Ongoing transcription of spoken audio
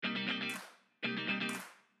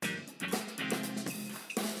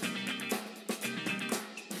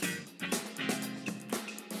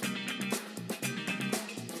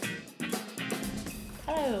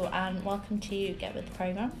Hello and welcome to Get With The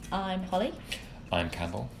Programme. I'm Holly. I'm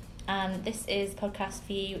Campbell. And this is a podcast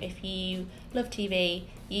for you if you love TV,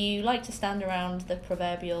 you like to stand around the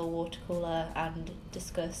proverbial water cooler and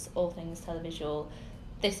discuss all things televisual.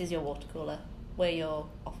 This is your water cooler. We're your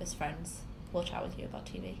office friends. We'll chat with you about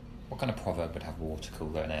TV. What kind of proverb would have water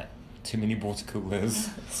cooler in it? Too many water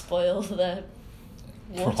coolers. Spoil the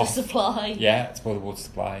water supply. Yeah, spoil the water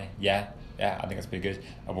supply. Yeah, I think that's pretty good.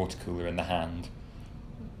 A water cooler in the hand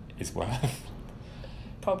is worth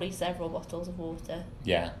probably several bottles of water.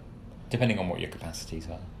 Yeah, depending on what your capacities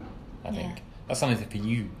are, I think. Yeah. That's something for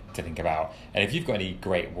you to think about. And if you've got any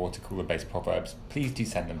great water cooler based proverbs, please do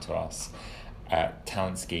send them to us at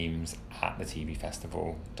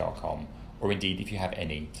talentschemes@thetvfestival.com, or indeed if you have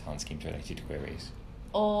any talent schemes related queries.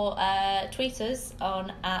 Or tweet us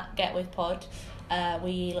on @GetWithPod.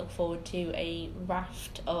 We look forward to a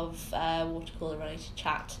raft of water cooler related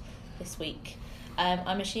chat this week.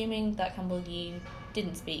 I'm assuming that, Campbell, you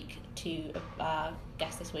didn't speak to our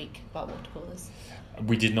guest this week about water coolers.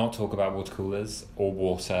 We did not talk about water coolers or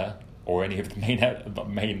water or any of the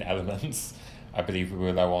main elements. I believe we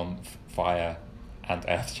were low on fire and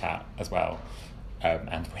earth chat as well,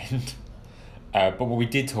 and wind. But what we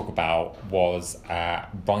did talk about was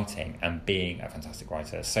writing and being a fantastic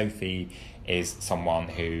writer. Sophie is someone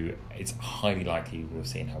who it's highly likely you will have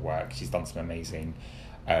seen her work. She's done some amazing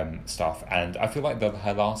stuff, and I feel like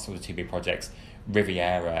her last sort of TV projects,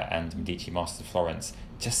 Riviera and Medici Masters of Florence,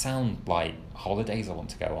 just sound like holidays I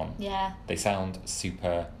want to go on. Yeah. They sound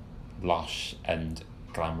super lush and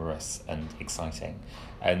glamorous and exciting.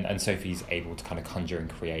 And Sophie's able to kind of conjure and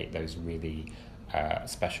create those really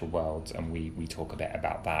special worlds, and we talk a bit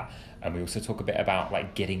about that. And we also talk a bit about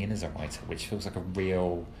like getting in as a writer, which feels like a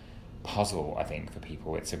real puzzle, I think, for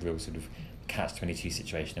people. It's a real sort of catch-22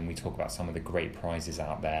 situation, and we talk about some of the great prizes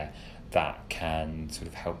out there that can sort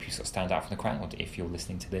of help you sort of stand out from the crowd if you're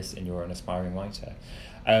listening to this and you're an aspiring writer.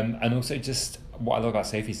 And also just what I love about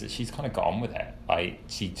Sophie is that she's kind of got on with it. Like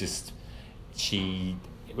she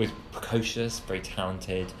was precocious, very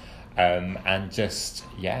talented, and just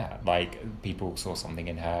like people saw something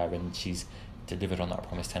in her and she's delivered on that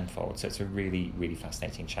promise tenfold. So it's a really, really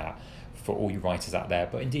fascinating chat for all you writers out there,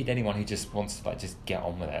 but indeed anyone who just wants to just get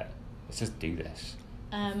on with it. Let's just do this.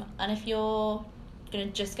 And if you're going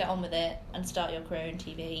to just get on with it and start your career in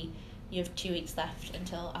TV, you have 2 weeks left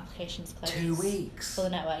until applications close. 2 weeks? For the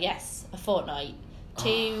network, yes. A fortnight.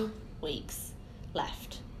 2 weeks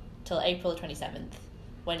left till April 27th,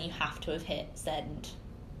 when you have to have hit send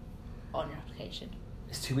on your application.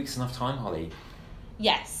 Is 2 weeks enough time, Holly?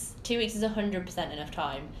 Yes, 2 weeks is 100% enough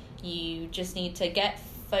time. You just need to get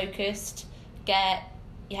focused, get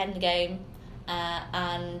your head in the game,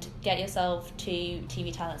 and get yourself to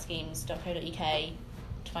tvtalentschemes.co.uk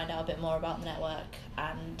to find out a bit more about the network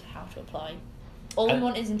and how to apply. All we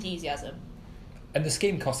want is enthusiasm. And the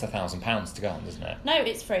scheme costs £1,000 to go on, doesn't it? No,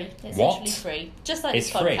 it's free. It's What? literally free. Just like It's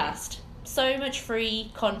this free? podcast. So much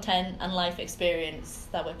free content and life experience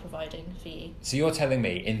that we're providing for you. So you're telling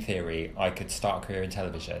me, in theory, I could start a career in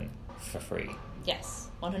television for free? Yes,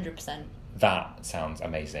 100%. That sounds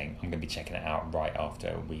amazing. I'm going to be checking it out right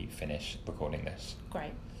after we finish recording this.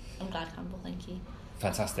 Great. I'm glad, Campbell. Thank you.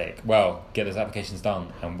 Fantastic. Well, get those applications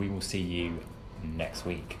done and we will see you next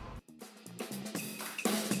week.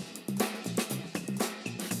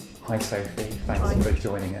 Hi Sophie, thanks for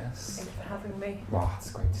joining us. Thanks for having me. Wow,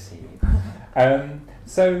 it's great to see you.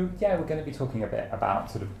 So we're going to be talking a bit about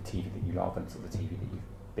sort of TV that you love and sort of TV that you've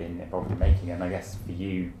been involved in making, and I guess for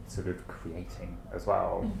you sort of creating as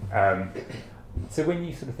well. So when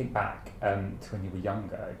you sort of think back to when you were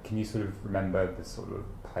younger, can you sort of remember the sort of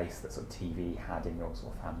place that sort of TV had in your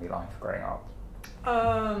sort of family life growing up?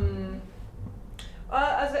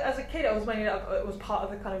 As a kid, I was mainly it was part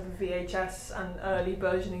of the kind of VHS and early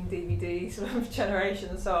burgeoning DVD sort of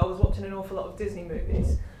generation. So I was watching an awful lot of Disney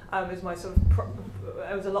movies. It was my sort of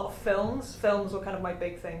it was a lot of films. Films were kind of my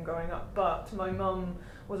big thing growing up. But my mum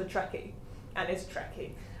was a Trekkie and is a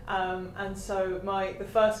Trekkie, and so the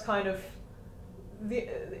first kind of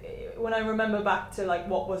when I remember back to like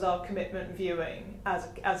what was our commitment viewing as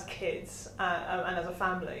kids and as a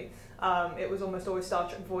family, it was almost always Star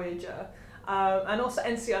Trek Voyager. And also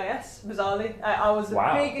NCIS, bizarrely. I was the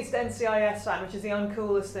biggest NCIS fan, which is the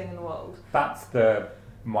uncoolest thing in the world. That's the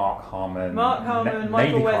Mark Harmon,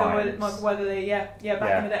 Michael Weatherly, back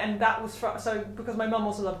in the day. And that was because my mum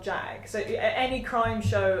also loved JAG. So any crime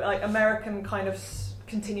show, like American kind of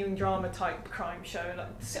continuing drama type crime show, like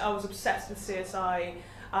I was obsessed with CSI.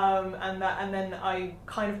 And then I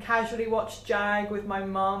kind of casually watched JAG with my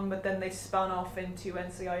mum, but then they spun off into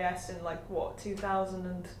NCIS in 2000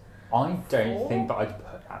 and I don't think that I'd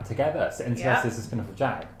put that together. So NCIS is a spin-off of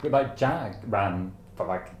JAG. But like JAG ran for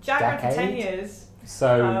like JAG decade. ran for 10 years.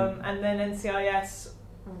 So and then NCIS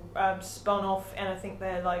spun off in I think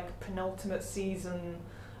their like penultimate season.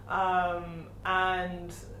 And then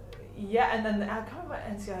I can't remember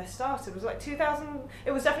when NCIS started. It was like 2000.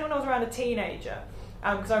 It was definitely when I was around a teenager.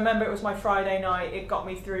 Because I remember it was my Friday night. It got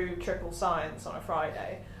me through triple science on a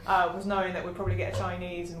Friday. Was knowing that we'd probably get a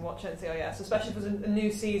Chinese and watch NCIS, especially if it was a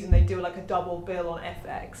new season. They do like a double bill on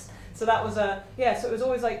FX. So that was so it was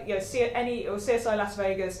always like it was CSI Las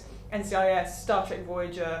Vegas, NCIS, Star Trek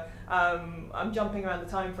Voyager. I'm jumping around the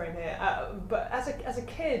time frame here, but as a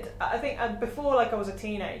kid, I think before like I was a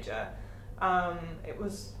teenager, it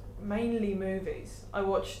was mainly movies. I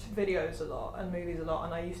watched videos a lot and movies a lot,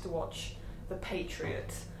 and I used to watch The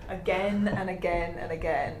Patriot again and again and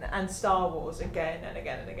again, and Star Wars again and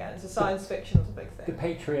again and again. So science fiction was a big thing. The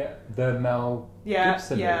Patriot, the Mel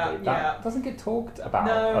Gibson movie, that doesn't get talked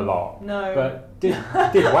about a lot. No, but did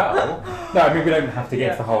well. No, I mean we don't have to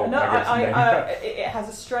get to the whole. No, it has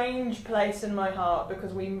a strange place in my heart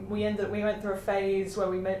because we went through a phase where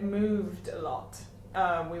we moved a lot.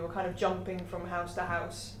 We were kind of jumping from house to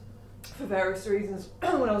house for various reasons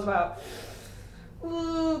when I was about.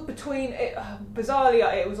 Bizarrely,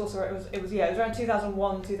 it was around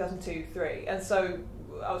 2001, 2002, 3, and so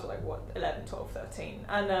I was like 11, 12, 13,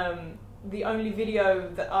 and the only video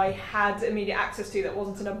that I had immediate access to that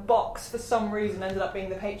wasn't in a box for some reason ended up being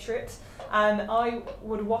The Patriot, and I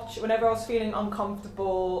would watch whenever I was feeling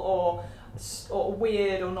uncomfortable or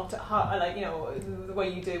weird or not at heart, like the way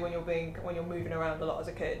you do when you're moving around a lot as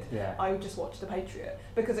a kid. Yeah. I would just watch The Patriot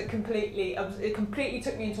because it completely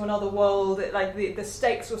took me into another world. The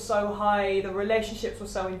stakes were so high, the relationships were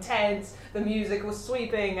so intense, the music was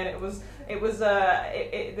sweeping, and it was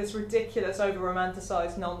this ridiculous over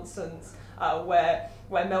romanticized nonsense where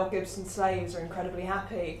Mel Gibson's slaves are incredibly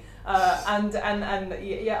happy. I loved it, and I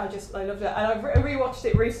rewatched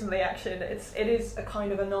it recently. Actually, it is a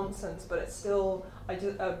kind of a nonsense, but it's still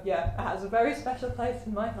it has a very special place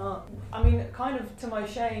in my heart. I mean, kind of to my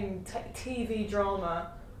shame, TV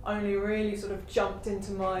drama only really sort of jumped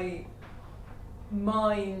into my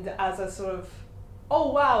mind as a sort of,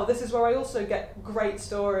 oh wow, this is where I also get great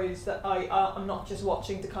stories that I'm not just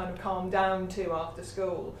watching to kind of calm down to after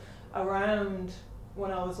school. Around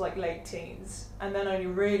when I was like late teens, and then only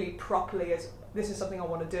really properly as this is something I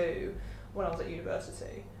want to do when I was at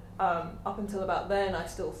university. Up until about then, I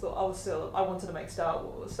still thought I wanted to make Star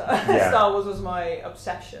Wars. So Star Wars was my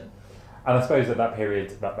obsession. And I suppose at that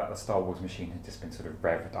period, that the Star Wars machine had just been sort of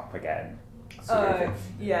revved up again. I'd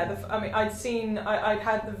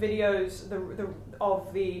had the videos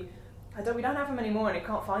of the. We don't have them anymore, and you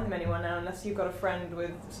can't find them anywhere now unless you've got a friend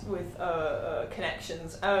with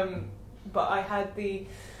connections. But I had the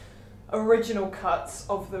original cuts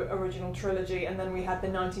of the original trilogy, and then we had the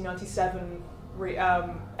 1997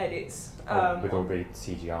 edits. With all the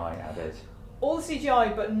CGI added. All the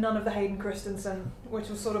CGI, but none of the Hayden Christensen, which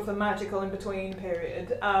was sort of the magical in-between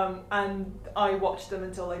period. And I watched them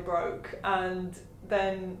until they broke, and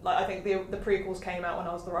then I think the prequels came out when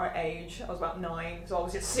I was the right age. I was about 9, so I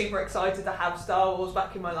was just super excited to have Star Wars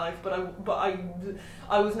back in my life. But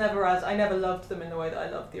I was never I never loved them in the way that I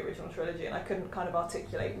loved the original trilogy, and I couldn't kind of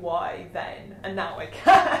articulate why then, and now I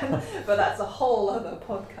can. But that's a whole other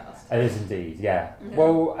podcast. It is indeed, yeah.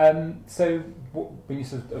 Well, so when you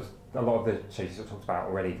sort of a lot of the shows you sort of talked about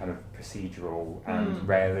already, kind of procedural and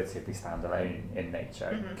relatively standalone in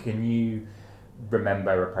nature. Mm-hmm. Can you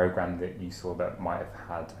remember a program that you saw that might have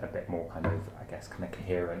had a bit more kind of, I guess, kind of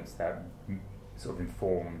coherence that sort of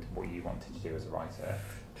informed what you wanted to do as a writer?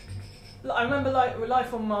 I remember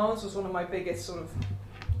Life on Mars was one of my biggest sort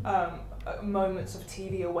of moments of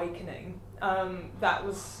TV awakening. That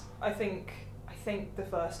was, I think the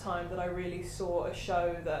first time that I really saw a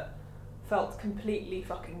show that felt completely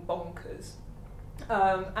fucking bonkers,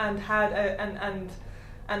 and had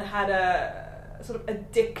a sort of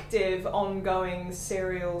addictive, ongoing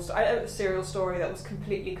serial story that was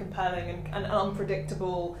completely compelling and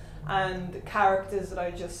unpredictable, and characters that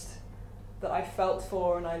I felt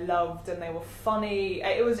for and I loved, and they were funny.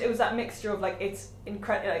 It was that mixture of like, it's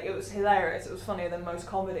incredible, like it was hilarious, it was funnier than most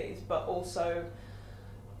comedies, but also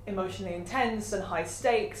emotionally intense and high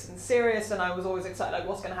stakes and serious, and I was always excited like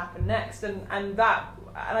what's going to happen next, and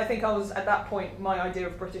I think I was at that point, my idea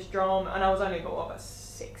of British drama, and I was only about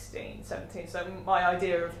 16, 17, so my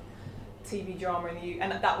idea of TV drama in the UK,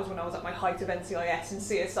 and that was when I was at my height of NCIS and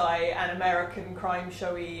CSI and American crime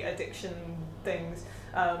showy addiction things.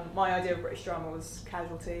 My idea of British drama was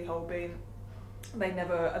Casualty, Holbein. They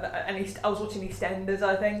never, I was watching EastEnders,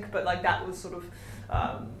 I think, but like that was sort of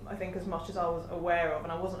I think as much as I was aware of,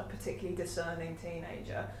 and I wasn't a particularly discerning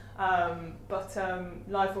teenager. But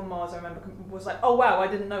Life on Mars, I remember, was like, oh wow, I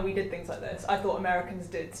didn't know we did things like this. I thought Americans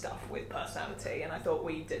did stuff with personality, and I thought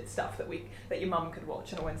we did stuff that your mum could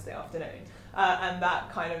watch on a Wednesday afternoon. And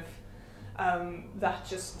that kind of, I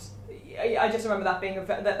just remember that being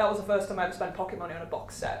that was the first time I ever spent pocket money on a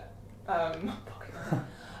box set. Pocket money.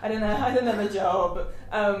 I didn't have a job,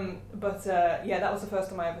 but that was the first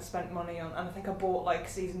time I ever spent money on, and I think I bought like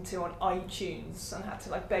season 2 on iTunes and had to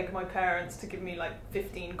like beg my parents to give me like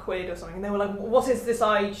 15 quid or something, and they were like, what is this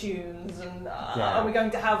iTunes, and are we going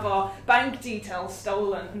to have our bank details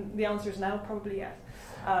stolen? And the answer is now probably yes.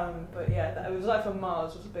 But yeah, it was Life on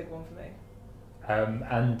Mars was a big one for me.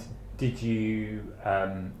 And did you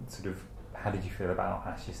how did you feel about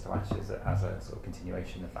Ashes to Ashes as a sort of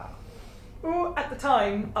continuation of that? Well, at the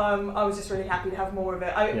time, I was just really happy to have more of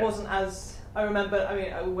it. It wasn't as... I remember... I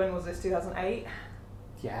mean, when was this? 2008?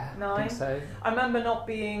 Yeah, 9? I think so. I remember not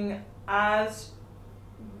being as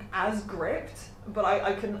gripped, but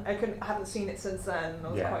I haven't seen it since then. I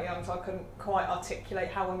was quite young, so I couldn't quite articulate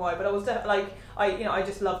how and why. But I was I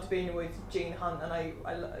just loved being with Gene Hunt, and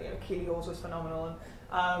Keely Hawes was phenomenal. And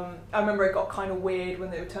I remember it got kind of weird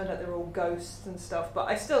when it turned out they were all ghosts and stuff. But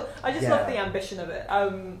I just loved the ambition of it.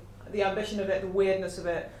 The weirdness of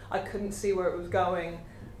it. I couldn't see where it was going,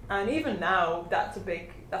 and even now, that's a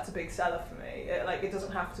big seller for me. It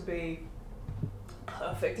doesn't have to be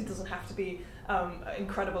perfect. It doesn't have to be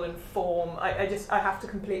incredible in form. I have to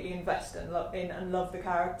completely invest and love the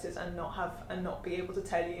characters and not be able to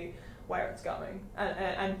tell you where it's going,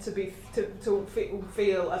 and to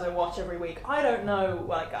feel as I watch every week. I don't know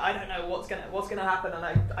what's gonna happen,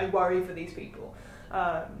 and I worry for these people.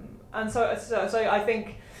 And so I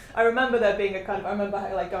think. I remember there being I remember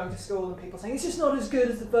like going to school and people saying it's just not as good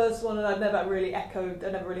as the first one, and I never really had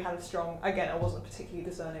a strong. Again, I wasn't particularly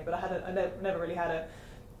discerning, but I never really had a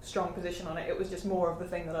strong position on it. It was just more of the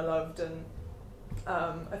thing that I loved, and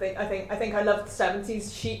I think I loved the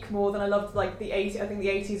 70s chic more than I loved like the 80s. I think the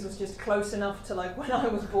 80s was just close enough to like when I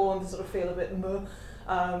was born to sort of feel a bit more.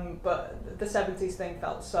 But the 70s thing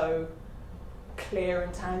felt so clear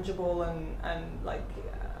and tangible and like.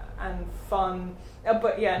 And fun,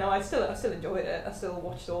 but yeah, no, I still enjoyed it. I still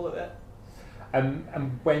watched all of it.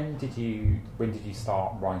 And when did you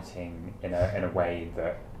start writing in a way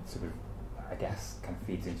that sort of, I guess, kind of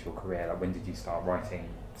feeds into your career? Like, when did you start writing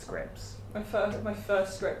scripts? My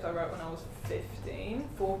first script I wrote when I was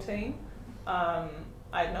 14. I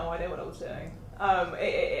had no idea what I was doing.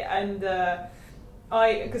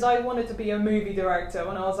 Because I wanted to be a movie director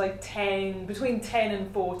when I was like 10, between 10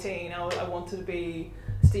 and 14. I wanted to be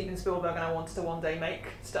Steven Spielberg, and I wanted to one day make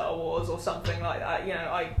Star Wars or something like that. You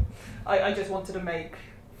know, I just wanted to make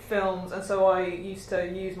films, and so I used to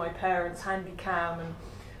use my parents' handy cam and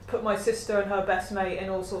put my sister and her best mate in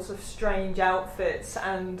all sorts of strange outfits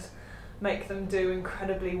and make them do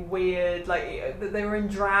incredibly weird, like they were in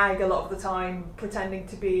drag a lot of the time, pretending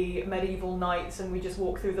to be medieval knights, and we just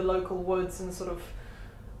walk through the local woods and sort of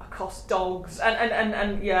accost dogs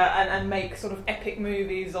and make sort of epic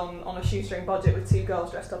movies on a shoestring budget with 2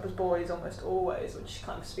 girls dressed up as boys almost always, which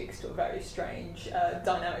kind of speaks to a very strange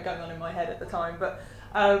dynamic going on in my head at the time.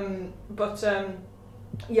 And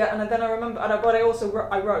then I remember, but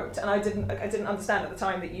I wrote, and I didn't understand at the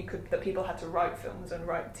time that people had to write films and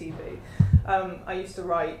write TV. I used to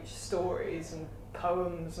write stories and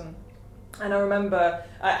poems, and I remember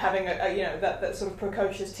having that sort of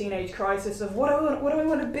precocious teenage crisis of what do I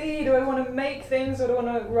want to be? Do I want to make things, or do I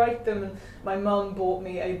want to write them? And my mum bought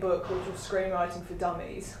me a book which was Screenwriting for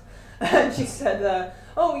Dummies, and she said, there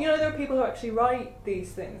are people who actually write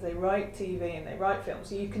these things. They write TV and they write films,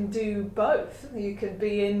 so you can do both. You can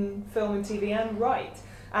be in film and TV and write.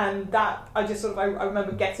 And that I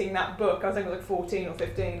remember getting that book. I think I was like 14 or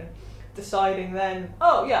 15, and deciding then,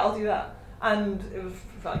 I'll do that. And it was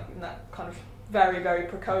like that kind of very, very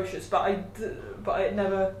precocious, but it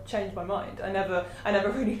never changed my mind. I never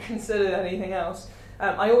really considered anything else.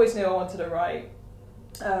 I always knew I wanted to write,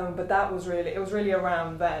 but it was really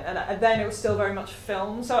around then, and then it was still very much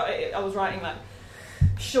film. So I was writing like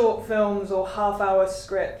short films or half-hour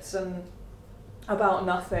scripts and about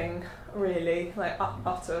nothing really, like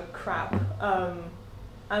utter crap.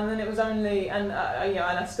 And then it was only, and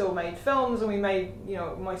I still made films, and we made,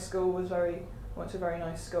 my school went to a very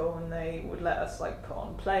nice school, and they would let us like put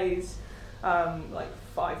on plays, like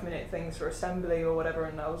 5-minute things for assembly or whatever,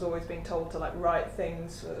 and I was always being told to like write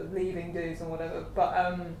things for leaving dues and whatever.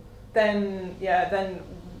 But then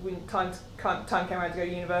when time came around to go to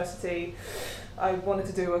university, I wanted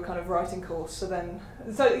to do a kind of writing course. So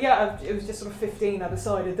it was just sort of 15. I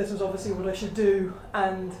decided this was obviously what I should do,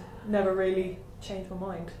 and never really changed my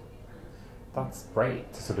mind. That's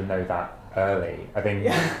great to sort of know that early. I think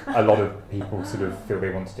a lot of people sort of feel they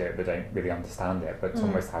want to do it but don't really understand it, but to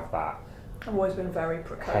almost have that I've always been very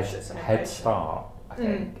precocious and head start, I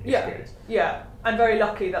think, is good. Yeah, I'm very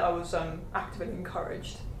lucky that I was actively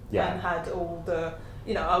encouraged and had all the,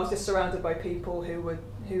 I was just surrounded by people who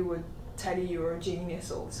would tell you were a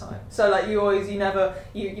genius all the time. So like you were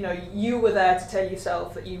there to tell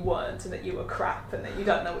yourself that you weren't and that you were crap and that you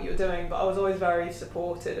don't know what you were doing, but I was always very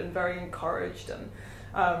supported and very encouraged and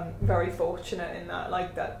very fortunate in that,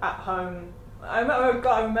 like that at home. I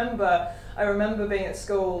remember being at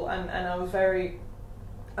school and I was very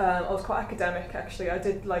I was quite academic actually. I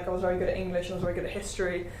was very good at English and I was very good at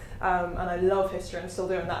history, and I love history and I'm still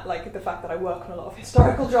doing that. Like the fact that I work on a lot of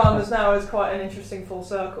historical dramas now is quite an interesting full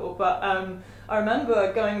circle. But I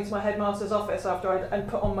remember going into my headmaster's office after I'd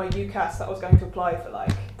put on my UCAS that I was going to apply for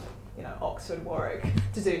Oxford, Warwick,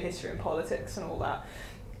 to do history and politics and all that.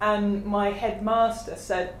 And my headmaster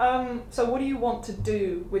said, so what do you want to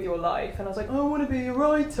do with your life? And I was like, I want to be a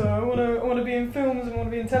writer, I want to be in films, I want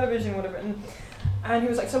to be in television, whatever. And he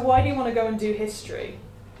was like, so why do you want to go and do history?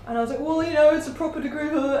 And I was like, well, it's a proper degree.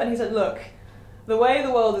 And he said, look, the way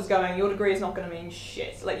the world is going, your degree is not going to mean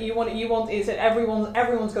shit. Like he said,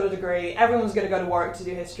 everyone's got a degree, everyone's going to go to Warwick to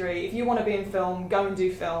do history. If you want to be in film, go and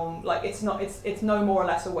do film. Like it's no more or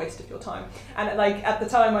less a waste of your time. And like at the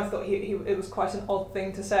time, I thought it was quite an odd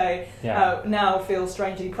thing to say. Yeah. Now feels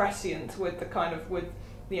strangely prescient with the kind of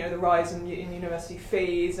the rise in university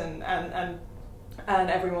fees and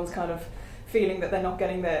everyone's kind of feeling that they're not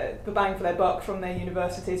getting the bang for their buck from their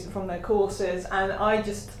universities and from their courses, and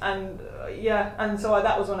so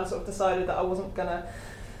that was when I sort of decided that I wasn't gonna,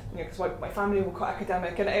 because my family were quite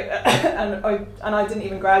academic, and I didn't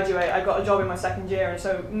even graduate. I got a job in my second year, and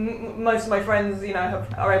so most of my friends,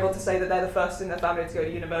 are able to say that they're the first in their family to go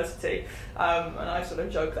to university, and I sort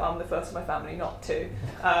of joke that I'm the first in my family not to.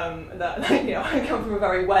 I come from a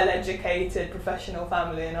very well-educated professional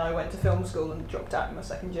family, and I went to film school and dropped out in my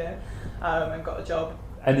second year. And got a job.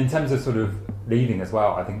 And in terms of sort of leaving as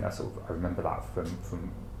well, I think I remember that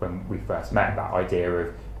from when we first met, that idea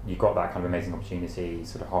of you got that kind of amazing opportunity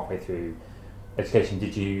sort of halfway through education.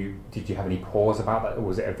 Did you have any pause about that, or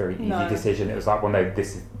was it a very easy decision? It was like, well, no,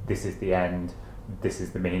 this is the end. This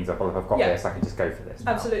is the means of, well, if I've got this, I can just go for this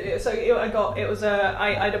now. Absolutely. So there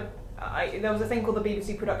was a thing called the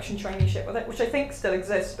BBC Production Trainee Scheme, which I think still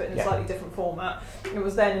exists, but in a slightly different format. It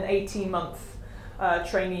was then an 18-month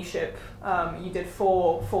traineeship. You did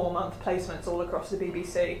four 4-month placements all across the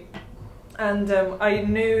BBC, and I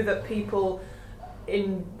knew that people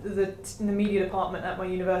in the media department at my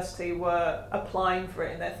university were applying for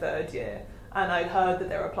it in their third year, and I'd heard that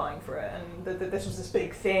they were applying for it and that this was this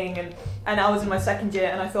big thing, and I was in my second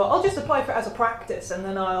year and I thought I'll just apply for it as a practice and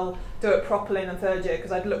then I'll do it properly in the third year,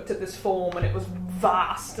 because I'd looked at this form and it was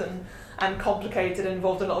vast and complicated and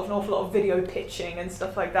involved an awful lot of video pitching and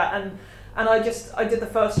stuff like that, and I did the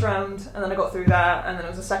first round and then I got through that, and then it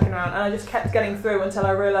was the second round, and I just kept getting through until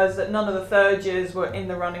I realised that none of the third years were in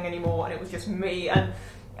the running anymore, and it was just me, and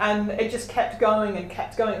it just kept going and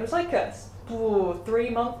kept going. It was like a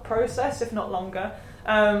 3-month process, if not longer,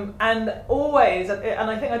 and always, and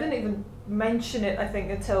I think I didn't even mention it,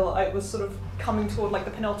 until I was sort of coming toward like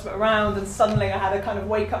the penultimate round, and suddenly I had a kind of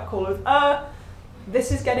wake-up call of,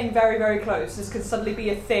 this is getting very, very close. This could suddenly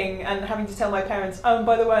be a thing, and having to tell my parents,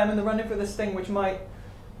 by the way, I'm in the running for this thing which might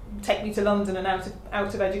take me to London and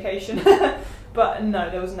out of education. But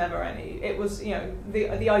no, there was never any. It was,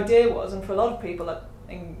 the idea was, and for a lot of people at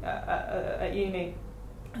uni,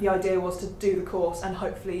 the idea was to do the course and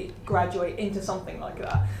hopefully graduate into something like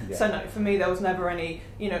that. Yeah. So no, for me there was never any,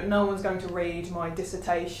 no one's going to read my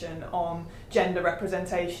dissertation on gender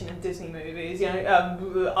representation in Disney movies.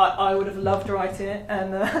 I would have loved writing it,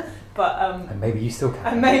 and maybe you still can.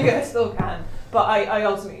 And maybe I still can. But I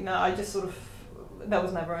ultimately, no, I just sort of, there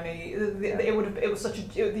was never any. It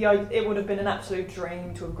would have been an absolute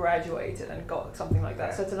dream to have graduated and got something like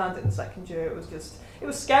that. So to land it in the second year, it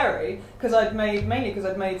was scary, because I'd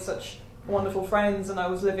made such wonderful friends, and I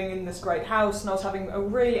was living in this great house, and I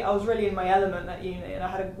was really in my element at uni, and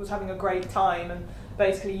I was having a great time, and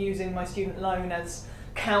basically using my student loan as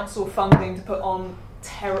council funding to put on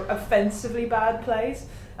offensively bad plays.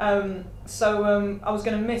 So I was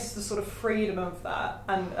going to miss the sort of freedom of that,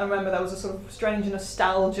 and I remember there was a sort of strange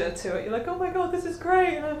nostalgia to it. You're like, oh my god, this is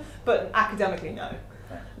great, but academically, no.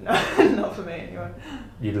 No. No, not for me anyway.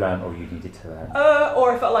 You'd learn, or you needed to learn.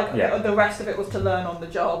 Or I felt like the rest of it was to learn on the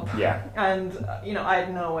job. Yeah. And I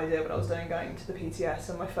had no idea what I was doing going to the PTS.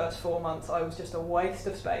 And my first 4 months, I was just a waste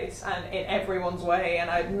of space, and in everyone's way. And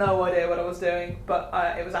I had no idea what I was doing, but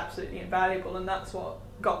it was absolutely invaluable. And that's what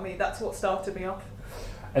got me. That's what started me off.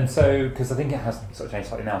 And so, because I think it has sort of changed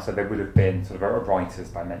slightly now, so there would have been sort of a writer's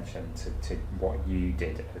dimension to what you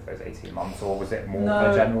did over those 18 months, or was it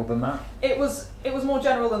more general than that? It was more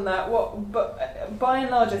general than that. But by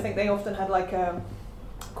and large, I think they often had like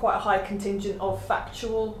quite a high contingent of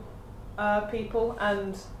factual people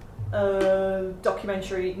and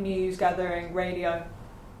documentary, news gathering, radio.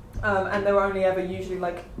 And there were only ever usually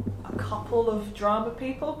like a couple of drama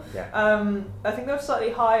people. Yeah. I think they were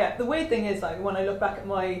slightly higher. The weird thing is, like, when I look back at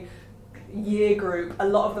my year group, a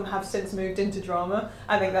lot of them have since moved into drama.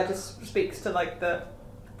 I think that just speaks to like the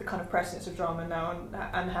kind of presence of drama now,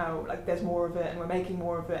 and how like there's more of it, and we're making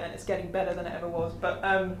more of it, and it's getting better than it ever was. But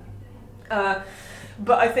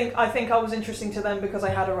I think I was interesting to them because I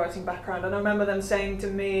had a writing background, and I remember them saying to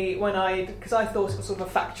me because I thought it was sort of a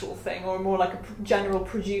factual thing, or more like a general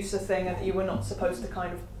producer thing, and that you were not supposed to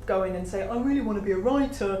kind of go in and say, I really want to be a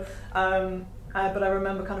writer. But I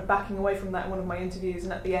remember kind of backing away from that in one of my interviews,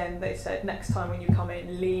 and at the end they said, next time when you come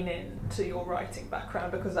in, lean in to your writing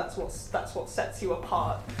background, because that's what sets you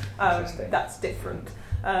apart. That's different.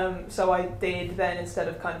 So I did then, instead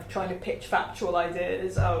of kind of trying to pitch factual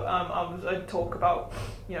ideas, I'd talk about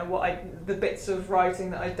the bits of writing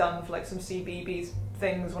that I'd done for like some CBeebies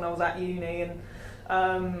things when I was at uni,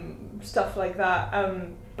 and stuff like that.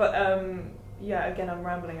 Yeah, again, I'm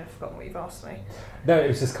rambling. I've forgotten what you've asked me. No, it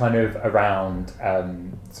was just kind of around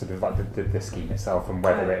sort of like the scheme itself, and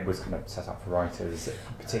whether it was kind of set up for writers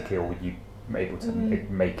particularly, or were you able to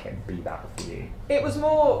make it be that for you? It was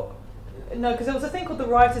more... No, because there was a thing called the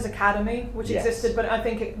Writers' Academy, which existed, but I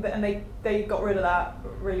think they got rid of that,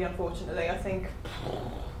 really unfortunately. I think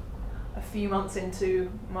a few months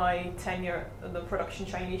into my tenure at the production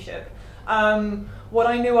traineeship, what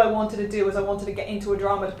I knew I wanted to do was I wanted to get into a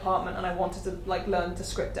drama department, and I wanted to like learn to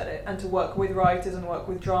script edit and to work with writers and work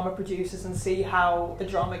with drama producers and see how a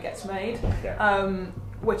drama gets made,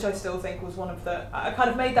 which I still think was one of the... I kind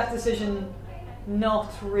of made that decision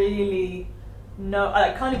not really... No,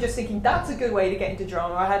 I kind of just thinking that's a good way to get into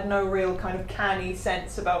drama. I had no real kind of canny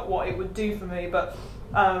sense about what it would do for me, but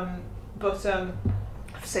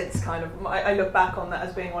since kind of I look back on that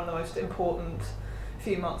as being one of the most important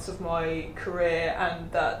few months of my career, and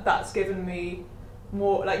that's given me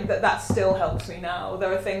more, like that still helps me now.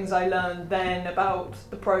 There are things I learned then about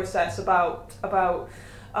the process, about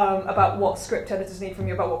what script editors need from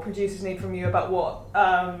you, about what producers need from you, about what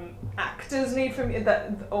actors need from you,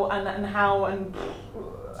 and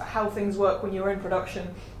how things work when you're in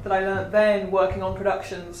production, that I learned then working on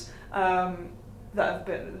productions, that have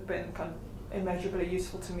been kind of immeasurably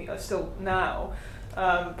useful to me still now.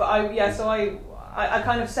 But I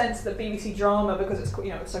kind of sensed that BBC drama, because it's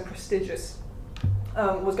so prestigious,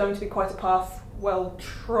 was going to be quite a path well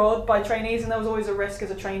trod by trainees, and there was always a risk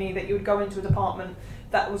as a trainee that you would go into a department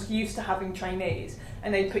that was used to having trainees,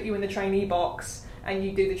 and they'd put you in the trainee box and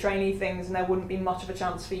you do the trainee things, and there wouldn't be much of a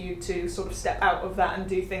chance for you to sort of step out of that and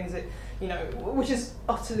do things that, which is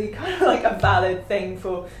utterly kind of like a valid thing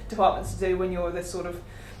for departments to do when you're this sort of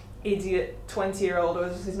idiot 20-year-old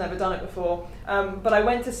who's never done it before. But I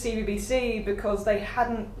went to CBBC because they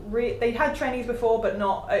had trainees before, but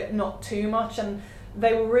not too much, and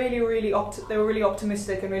they were really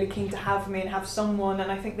optimistic and really keen to have me and have someone, and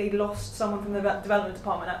I think they lost someone from the development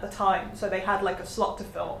department at the time, so they had like a slot to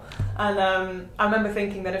fill. And I remember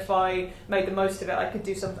thinking that if I made the most of it, I could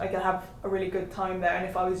do something, I could have a really good time there, and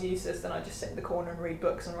if I was useless, then I'd just sit in the corner and read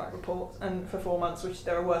books and write reports, and for 4 months, which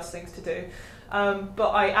there are worse things to do.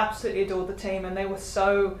 But I absolutely adored the team, and they were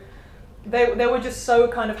just so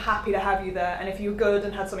kind of happy to have you there, and if you were good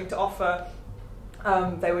and had something to offer,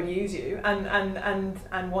 they would use you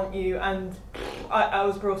and want you. And I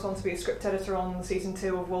was brought on to be a script editor on season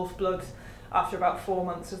 2 of Wolfblood after about 4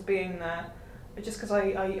 months of being there, just because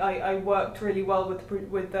I worked really well with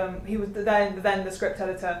he was then the script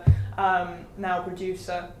editor, now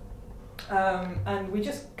producer, and we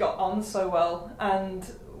just got on so well and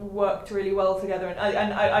worked really well together,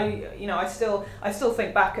 and I still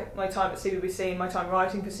think back at my time at CBBC and my time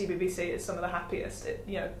writing for CBBC as some of the happiest.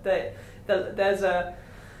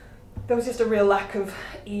 There was just a real lack of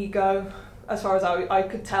ego, as far as I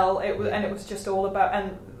could tell. It was just all about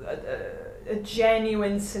a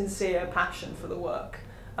genuine, sincere passion for the work,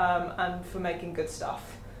 and for making good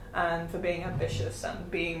stuff, and for being ambitious and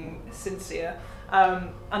being sincere.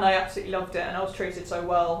 And I absolutely loved it, and I was treated so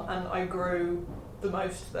well, and I grew the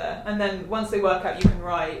most there. And then once they work out you can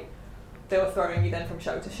write, they were throwing you then from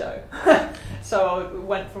show to show. So I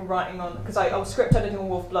went from writing on, because I was script editing on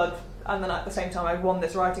Wolfblood, and then at the same time I won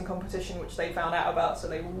this writing competition which they found out about, so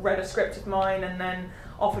they read a script of mine and then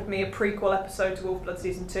offered me a prequel episode to Wolfblood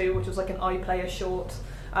season 2, which was like an iPlayer short,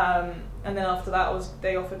 and then after that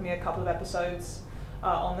they offered me a couple of episodes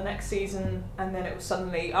on the next season, and then it was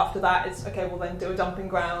suddenly after that it's okay, well then do a Dumping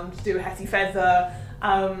Ground, do a Hetty Feather,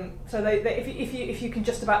 so they if you can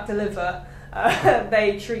just about deliver,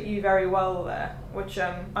 they treat you very well there, which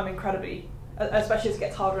I'm incredibly, especially as it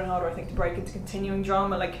gets harder and harder I think to break into continuing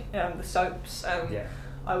drama like the soaps.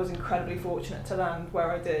 I was incredibly fortunate to land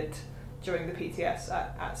where I did during the PTS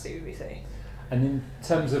at CBBC. And in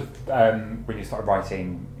terms of when you started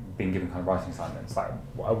writing, being given kind of writing assignments, like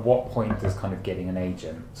at what point does kind of getting an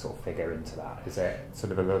agent sort of figure into that? Is it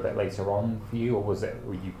sort of a little bit later on for you, or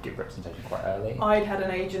were you get representation quite early? I'd had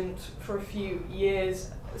an agent for a few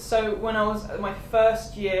years. So when I was my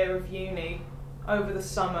first year of uni, over the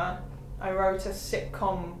summer, I wrote a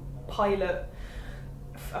sitcom pilot.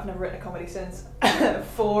 I've never written a comedy since,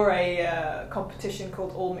 for a competition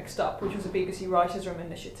called All Mixed Up, which was a BBC Writers' Room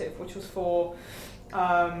initiative, which was for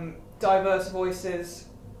diverse voices,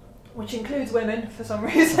 which includes women for some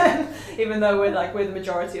reason. Even though we're the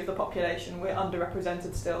majority of the population, we're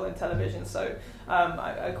underrepresented still in television. So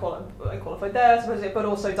I qualified there, I suppose, but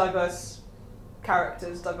also diverse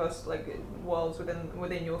characters, diverse worlds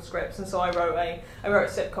within your scripts. And so I wrote a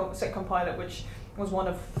sitcom pilot, which was one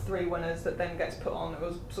of 3 winners that then gets put on. It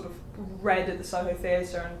was sort of read at the Soho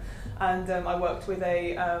Theatre, and I worked with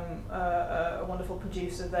a wonderful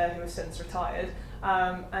producer there who has since retired.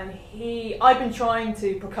 And I've been trying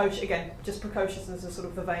to precocious as a sort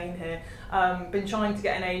of the vein here. Been trying to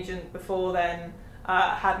get an agent before then.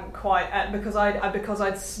 Hadn't quite because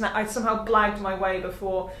I'd somehow blagged my way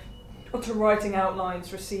before to writing outlines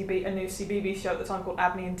for a new CBeebies show at the time called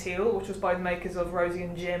Abney and Teal, which was by the makers of Rosie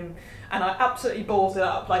and Jim, and I absolutely ballsed it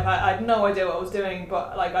up. I had no idea what I was doing,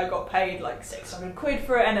 but I got paid £600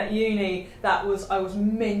 for it, and at uni I was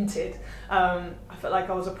minted. I felt like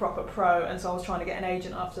I was a proper pro, and so I was trying to get an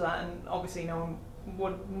agent after that, and obviously no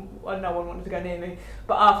one wanted to go near me.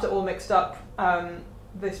 But after All Mixed Up,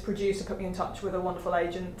 this producer put me in touch with a wonderful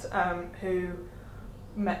agent who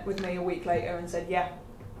met with me a week later and said yeah.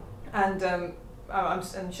 And I'm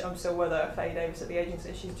still with her, Faye Davis at the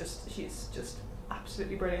agency. She's just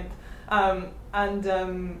absolutely brilliant. So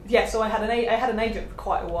I had an agent for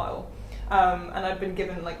quite a while, and I'd been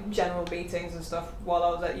given general meetings and stuff while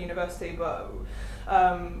I was at university. But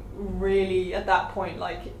really, at that point,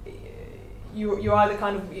 you're either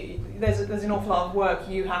kind of there's an awful lot of work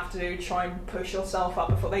you have to do, try and push yourself up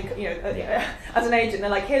before they as an agent they're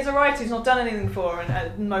like, here's a writer who's not done anything before, and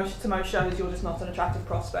to most shows you're just not an attractive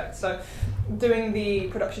prospect. So doing the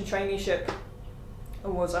production traineeship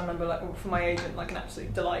was, I remember for my agent an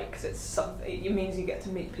absolute delight, because it means you get to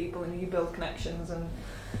meet people and you build connections, and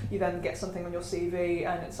you then get something on your CV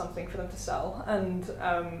and it's something for them to sell, and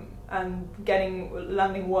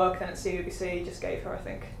landing work then at CBBC just gave her, I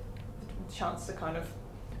think, chance to kind of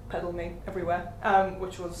peddle me everywhere,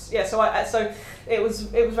 which was so it was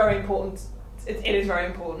very important. It is very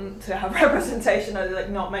important to have representation.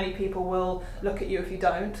 Not many people will look at you if you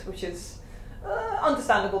don't, which is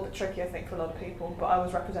understandable but tricky, I think, for a lot of people. But I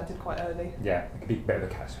was represented quite early. Yeah, it could be a bit of a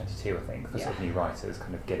catch-22, I think, for sort of new writers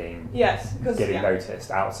kind of getting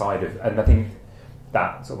noticed outside of, and I think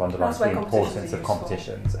that sort of underlines the importance of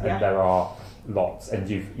competitions, and there are lots, and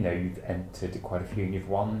you've entered quite a few, and you've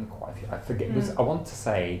won quite a few. I forget. I want to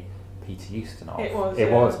say Peter Ustinov.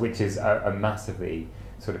 It was, which is a massively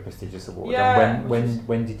sort of prestigious award. Yeah. And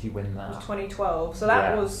when did you win that? It was 2012. So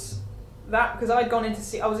that was that, because I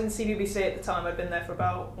was in CBBC at the time. I'd been there for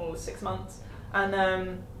about 6 months, and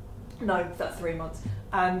that's 3 months.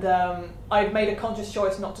 And I'd made a conscious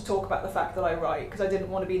choice not to talk about the fact that I write, because I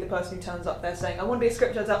didn't want to be the person who turns up there saying, I want to be a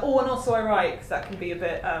script editor, and also I write, because that can be a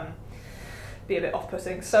bit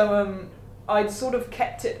off-putting. So I'd sort of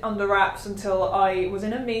kept it under wraps until I was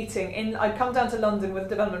in a meeting. I'd come down to London with a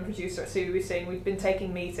development producer at CBBC, and we'd been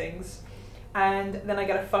taking meetings. And then I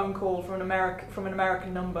get a phone call from an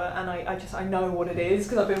American number, and I know what it is,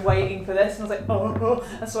 because I've been waiting for this, and I was like, oh.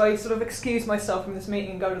 And so I sort of excuse myself from this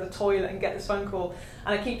meeting and go to the toilet and get this phone call,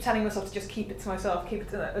 and I keep telling myself to just keep it to myself,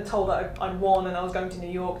 I told that I'd won, and I was going to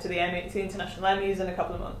New York to the International Emmys in a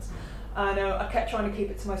couple of months. And I kept trying to keep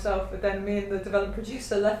it to myself, but then me and the development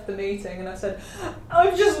producer left the meeting, and I said,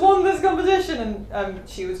 I've just won this competition, and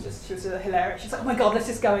she was hilarious. She's like, oh my god, let's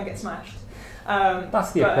just go and get smashed.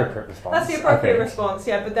 That's the appropriate response. That's the appropriate response,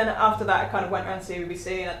 yeah. But then after that, I kind of went around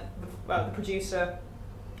CBBC, and the producer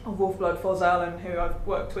of Wolfblood, Petzal, and who I've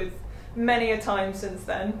worked with many a time since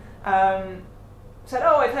then, said,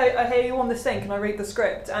 "Oh, I hear you on this thing, can I read the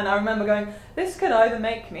script?" And I remember going, "This could either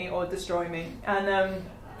make me or destroy me." And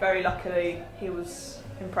very luckily, he was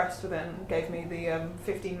impressed with it and gave me the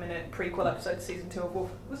 15-minute prequel episode to season 2 of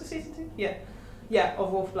Wolf. Was it season 2? Yeah,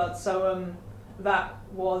 of Wolfblood. So that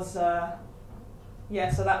was. So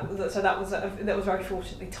that was very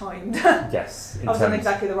fortunately timed. Yes, I was in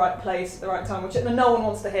exactly the right place at the right time, which no one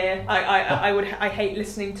wants to hear. I hate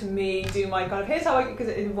listening to me do my kind of here's how because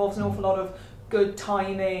it involves an awful lot of good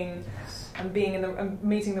timing and being and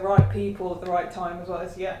meeting the right people at the right time as well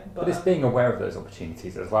as But it's being aware of those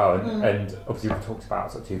opportunities as well, and obviously we've talked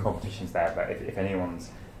about sort of 2 competitions there. But if anyone's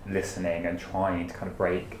listening and trying to kind of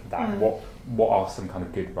break that, what are some kind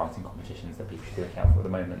of good writing competitions that people should be looking out for at the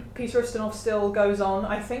moment? Peter Ustinov still goes on.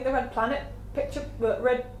 I think the Red Planet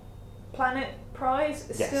Prize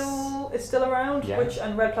is still around. Yeah.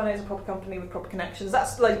 And Red Planet is a proper company with proper connections.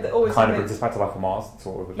 That's like always kind of brings us back to Life on Mars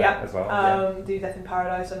sort of event as well. Do Death in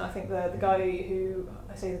Paradise, and I think the guy who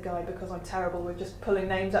I say the guy because I'm terrible with just pulling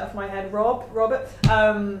names out of my head. Robert.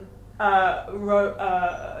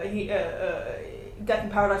 Death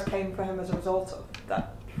in Paradise came for him as a result of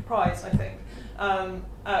that prize, I think.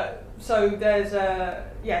 So there's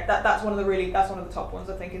that's one of the top ones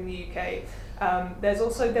I think in the UK. There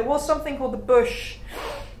was something called the Bush.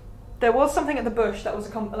 There was something at the Bush that was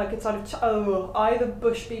either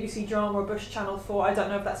Bush BBC Drama or Bush Channel 4. I don't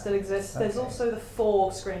know if that still exists. Okay. There's also the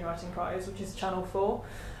 4 Screenwriting Prize, which is Channel 4,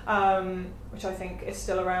 which I think is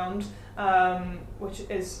still around, which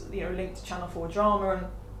is linked to Channel 4 Drama. And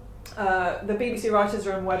the BBC Writers'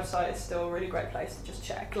 Room website is still a really great place to just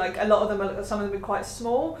check. Like a lot of them, some of them are quite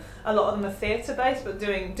small. A lot of them are theatre based, but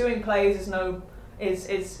doing plays is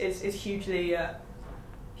hugely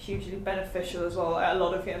beneficial as well.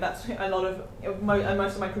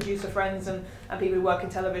 Most of my producer friends and people who work in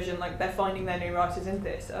television, like they're finding their new writers in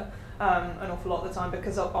theatre an awful lot of the time,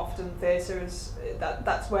 because often theatre is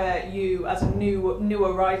that's where you as a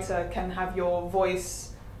newer writer can have your voice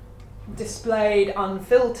displayed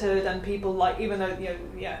unfiltered, and people like, even though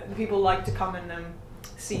people like to come and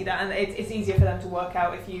see that, and it's easier for them to work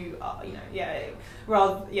out if you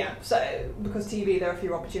so because TV, there are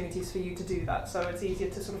fewer opportunities for you to do that, so it's easier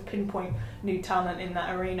to sort of pinpoint new talent in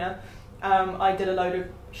that arena. I did a load of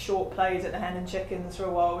short plays at the Hen and Chickens for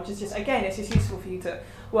a while, which is just, again, it's just useful for you to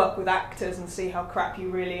work with actors and see how crap you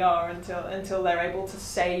really are until they're able to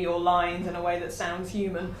say your lines in a way that sounds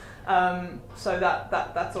human. So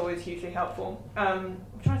that's always hugely helpful. I'm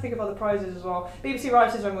trying to think of other prizes as well. BBC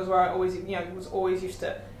Writers' Room was where I always used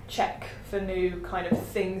to check for new kind of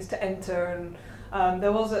things to enter, and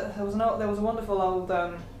there was a wonderful old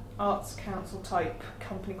Arts Council type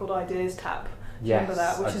company called Ideas Tap. Yes, remember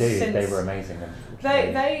that? Which I do. They were amazing.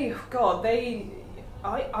 I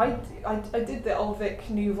did the Old Vic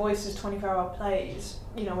New Voices 24-hour plays,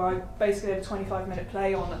 where I basically did a 25-minute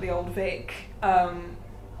play on at the Old Vic,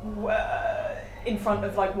 in front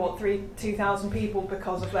of 2,000 people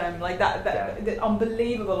because of them. The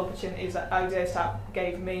unbelievable opportunities that Ideas Tap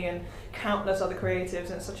gave me and countless other creatives,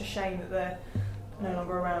 and it's such a shame that they're no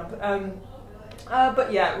longer around.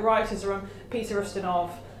 But yeah, Writers' Room, Peter Ustinov,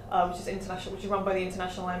 which is international, which is run by the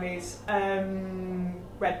International Emmys,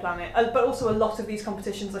 Red Planet, but also a lot of these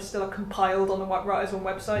competitions are still compiled on the Writers' Room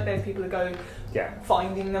website. There's people who go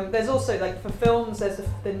finding them. There's also, for films, there's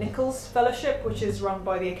the Nichols Fellowship, which is run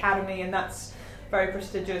by the Academy, and that's very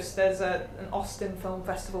prestigious. There's an Austin Film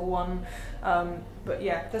Festival one, but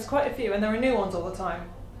yeah, there's quite a few, and there are new ones all the time.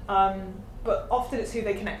 But often it's who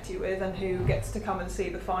they connect you with and who gets to come and see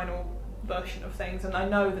the final version of things. And I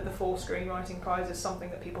know that the 4 Screenwriting Prize is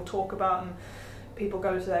something that people talk about, and people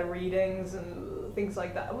go to their readings and things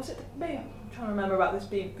like that. Was it maybe, I'm trying to remember about this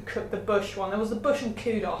being the Bush one. There was the Bush and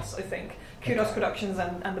Kudos, I think. Kudos Productions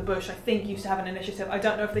and the Bush, I think, used to have an initiative. I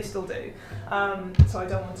don't know if they still do, so I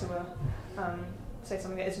don't want to say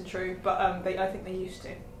something that isn't true, but I think they used to.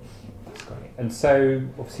 That's great. And so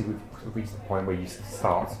obviously we've reached the point where you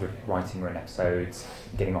start sort of writing your own episodes,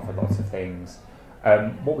 getting off of lots of things.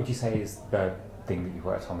 What would you say is the thing that you've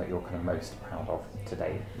worked on that you're kind of most proud of to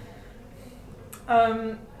date?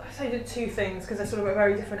 I'd say I did 2 things, because they're sort of at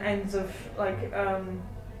very different ends of,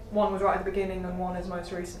 one was right at the beginning and one is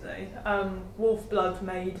most recently. Wolfblood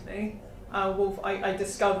made me. I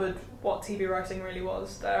discovered what TV writing really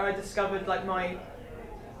was there. I discovered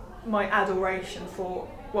my adoration for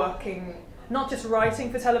working, not just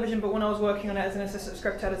writing for television, but when I was working on it as an assistant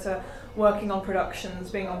script editor, working on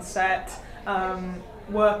productions, being on set,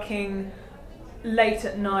 working late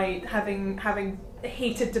at night, having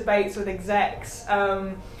heated debates with execs,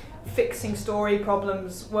 fixing story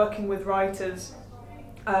problems, working with writers.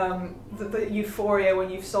 The euphoria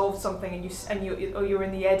when you've solved something and you're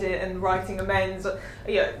in the edit and writing amends,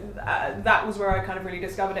 that was where I kind of really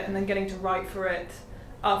discovered it. And then getting to write for it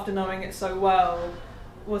after knowing it so well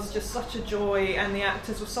was just such a joy, and the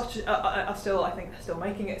actors were such I think they're still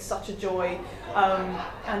making it such a joy,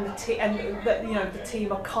 and the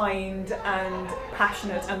team are kind and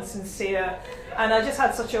passionate and sincere, and I just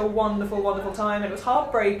had such a wonderful time. It was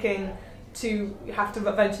heartbreaking to have to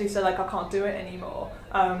eventually say, like, I can't do it anymore.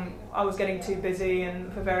 I was getting too busy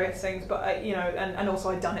and for various things, but and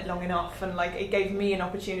also I'd done it long enough, and like it gave me an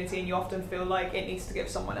opportunity, and you often feel like it needs to give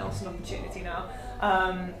someone else an opportunity now,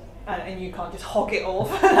 and you can't just hog it all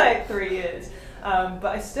for like 3 years. But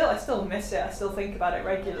I still miss it. I still think about it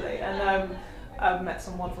regularly, and I've met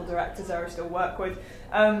some wonderful directors there I still work with,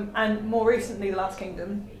 and more recently The Last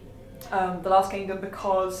Kingdom,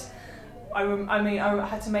 because I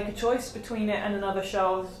had to make a choice between it and another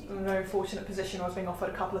show. I was in a very fortunate position. I was being offered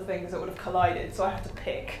a couple of things that would have collided, so I had to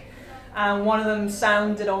pick. And one of them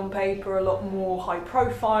sounded on paper a lot more high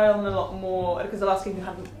profile and a lot more, because The Last Kingdom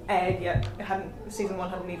hadn't aired yet. Season 1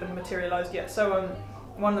 hadn't even materialised yet. So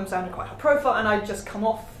one of them sounded quite high profile, and I'd just come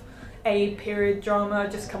off a period drama.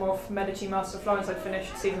 I'd just come off Medici Master of Florence. I'd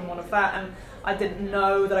finished season 1 of that, and I didn't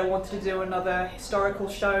know that I wanted to do another historical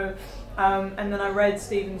show. And then I read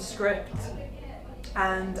Stephen's script,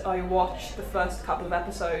 and I watched the first couple of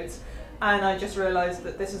episodes, and I just realised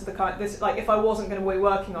that this is the kind, if I wasn't going to be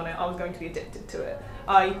working on it, I was going to be addicted to it.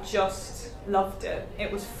 I just loved it.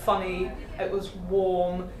 It was funny, it was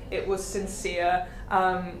warm, it was sincere.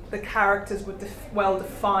 The characters were well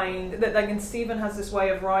defined. And Stephen has this way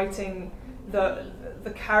of writing the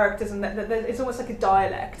characters, and it's almost like a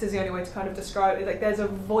dialect is the only way to kind of describe it. Like, there's a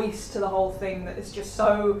voice to the whole thing that is just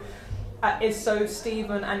so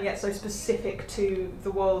Stephen and yet so specific to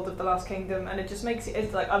the world of The Last Kingdom, and it just makes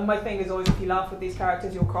it's like, my thing is always, if you laugh with these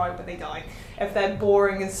characters, you'll cry when they die. If they're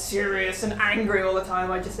boring and serious and angry all the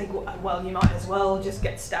time, I just think, well, you might as well just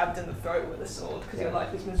get stabbed in the throat with a sword, because your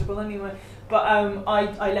life is miserable anyway. But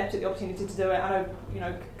I leapt at the opportunity to do it, and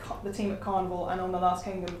the team at Carnival and on The Last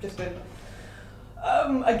Kingdom have just been.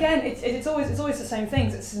 Again, it's always the same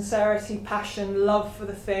things. It's sincerity, passion, love for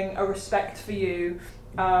the thing, a respect for you,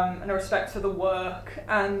 and a respect for the work,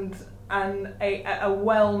 and a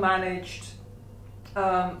well managed,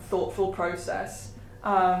 thoughtful process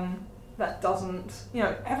that doesn't,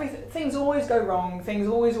 things always go wrong. Things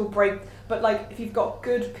always will break. But like, if you've got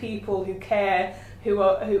good people who care, who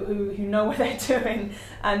know what they're doing,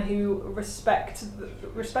 and who respect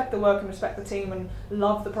the work and respect the team and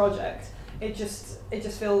love the project. It just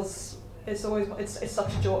feels it's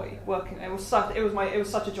such a joy working. It was such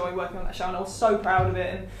a joy working on that show, and I was so proud of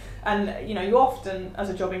it. And you often, as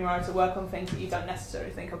a jobbing writer, work on things that you don't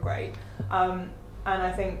necessarily think are great. And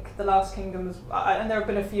I think The Last Kingdom and there have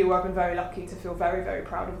been a few where I've been very lucky to feel very, very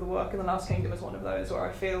proud of the work, and The Last Kingdom is one of those where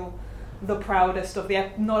I feel the proudest of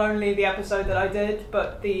not only the episode that I did,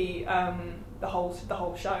 but the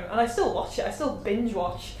whole show. And I still watch it. I still binge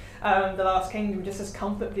watch The Last Kingdom just as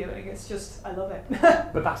comfort viewing. It's just, I love it.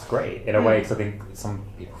 But that's great in a way, because I think some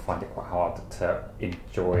people find it quite hard to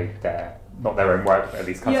enjoy not their own work, but at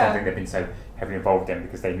least something they've been so heavily involved in,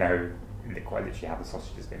 because they know quite literally how the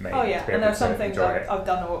sausage has been made. Oh yeah, and there are some things that I've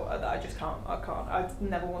done that I just can't. I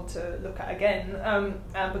never want to look at again.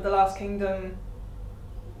 But The Last Kingdom.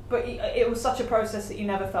 But it was such a process that you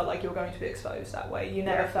never felt like you were going to be exposed that way. You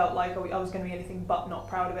never felt like I was going to be anything but not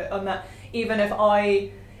proud of it. And that even if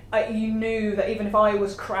you knew that even if I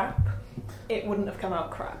was crap, it wouldn't have come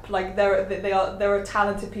out crap. Like, there are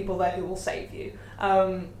talented people there who will save you.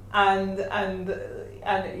 And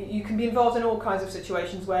you can be involved in all kinds of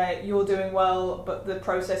situations where you're doing well, but the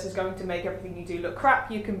process is going to make everything you do look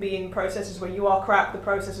crap. You can be in processes where you are crap, the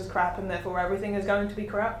process is crap, and therefore everything is going to be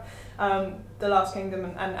crap. The Last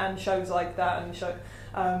Kingdom and shows like that, and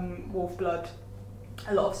Wolfblood,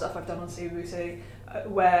 a lot of stuff I've done on CBBC,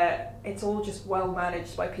 where it's all just well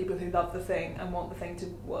managed by people who love the thing and want the thing to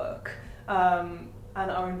work, and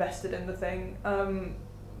are invested in the thing. I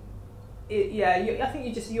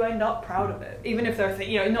think you end up proud of it, even if there are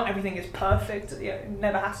things, not everything is perfect. It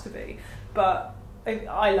never has to be, but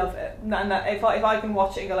I love it, and that if I can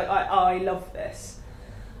watch it and go like, I love this,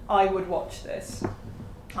 I would watch this.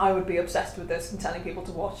 I would be obsessed with this and telling people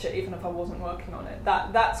to watch it, even if I wasn't working on it.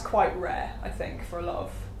 That's quite rare, I think, for a lot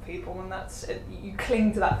of people, and that's it. You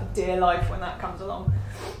cling to that for dear life when that comes along.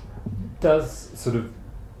 Does sort of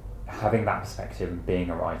having that perspective and being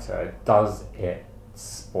a writer, does it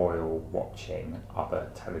spoil watching other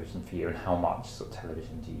television for you, and how much sort of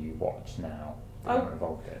television do you watch now? that you're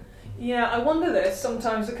involved in? Yeah, I wonder this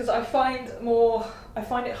sometimes because I find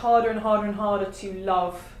it harder and harder and harder to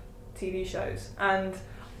love TV shows. And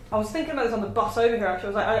I was thinking about this on the bus over here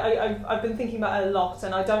actually. I've been thinking about it a lot,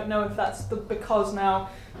 and I don't know if that's because now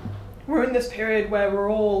we're in this period where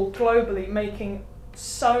we're all globally making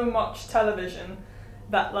so much television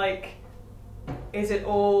that like, is it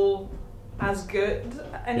all as good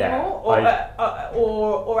anymore,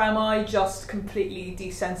 or am I just completely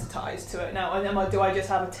desensitized to it now? And do I just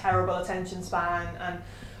have a terrible attention span?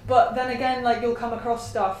 But then again, like you'll come across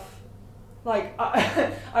stuff like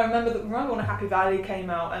I remember when Happy Valley came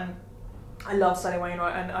out, and I love Sally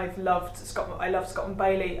Wainwright, and I loved Scott and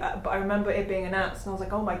Bailey, but I remember it being announced, and I was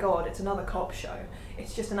like, oh my god, it's another cop show.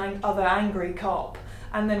 It's just another angry cop,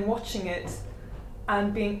 and then watching it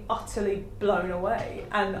and being utterly blown away,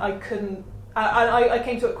 and I couldn't. I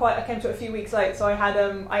came to it a few weeks late, so I had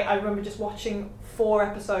I remember just watching 4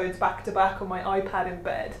 episodes back to back on my iPad in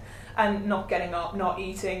bed, and not getting up, not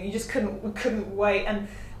eating. You just couldn't wait, and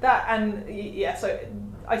so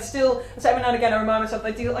I still, so every now and again I remind myself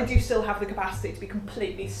I do still have the capacity to be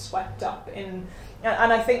completely swept up in.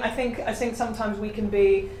 And I think sometimes we can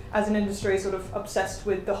be, as an industry, sort of obsessed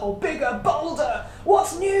with the whole bigger, bolder,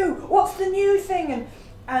 what's new, what's the new thing,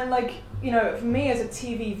 and like, you know, for me as a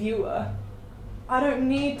TV viewer, I don't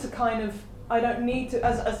need to,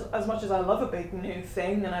 as much as I love a big new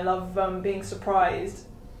thing and I love being surprised,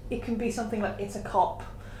 it can be something like It's a Cop,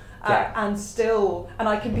 and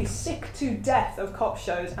I can be sick to death of cop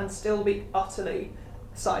shows and still be utterly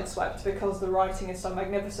sideswept because the writing is so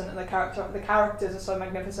magnificent and the characters are so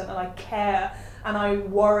magnificent, and I care and I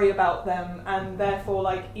worry about them, and therefore,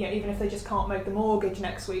 like, you know, even if they just can't make the mortgage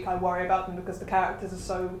next week, I worry about them because the characters are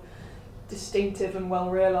so distinctive and well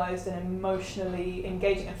realised and emotionally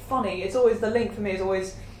engaging and funny. It's always, the link for me is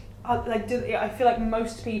always I feel like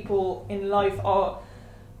most people in life are,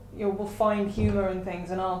 you know, will find humour in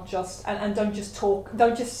things and aren't just and don't just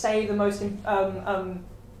say the most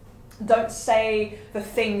don't say the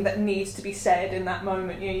thing that needs to be said in that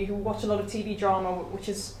moment. You know, you can watch a lot of TV drama which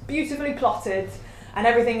is beautifully plotted and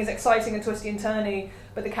everything is exciting and twisty and turny,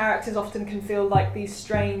 but the characters often can feel like these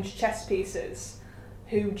strange chess pieces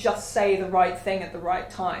who just say the right thing at the right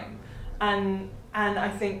time. And I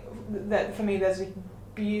think that for me there's a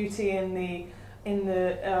beauty in the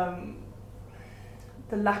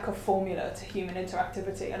lack of formula to human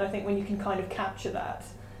interactivity, and I think when you can kind of capture that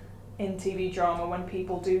in TV drama, when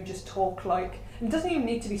people do just talk like, it doesn't even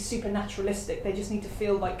need to be super naturalistic, they just need to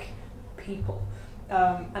feel like people,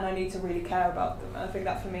 and I need to really care about them, and I think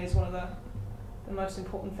that for me is one of the most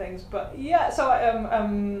important things. But yeah, so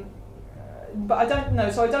but I don't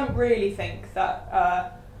know, so I don't really think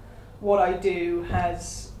that what I do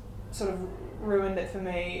has sort of ruined it for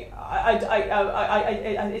me.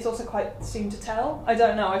 It's also quite soon to tell. I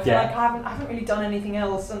don't know. I feel like I haven't really done anything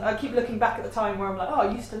else, and I keep looking back at the time where I'm like, oh,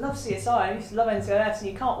 I used to love CSI, I used to love NCIS, and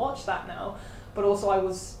you can't watch that now. But also, I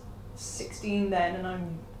was 16 then, and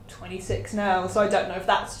I'm 26 now, so I don't know if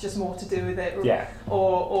that's just more to do with it,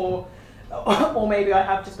 or maybe I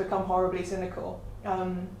have just become horribly cynical.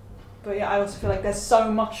 But yeah, I also feel like there's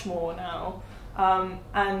so much more now.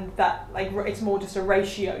 And that, like, it's more just a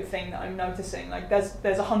ratio thing that I'm noticing. Like, there's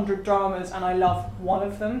 100 dramas and I love one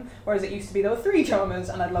of them, whereas it used to be there were 3 dramas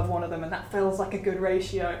and I'd love one of them, and that feels like a good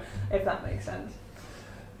ratio, if that makes sense.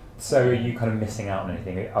 So are you kind of missing out on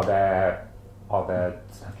anything? Are there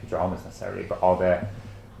doesn't have to be dramas necessarily, but are there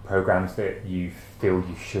programs that you feel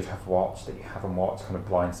you should have watched that you haven't watched, kind of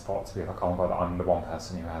blind spots where you're like, oh my god, I'm the one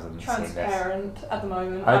person who hasn't seen this? Transparent at the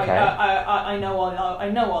moment. Okay. I know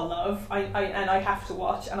I'll love, and I have to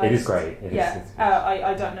watch. And it is great.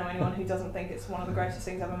 I don't know anyone who doesn't think it's one of the greatest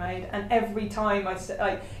things ever made. And every time I'll sit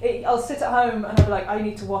at home and I'll be like, I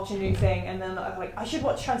need to watch a new thing, and then I'm like, I should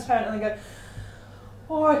watch Transparent, and then go,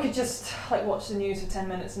 or I could just like watch the news for 10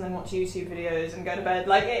 minutes and then watch YouTube videos and go to bed.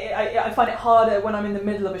 Like I find it harder when I'm in the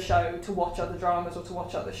middle of a show to watch other dramas or to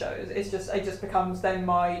watch other shows. It just becomes then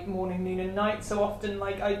my morning, noon and night. So often,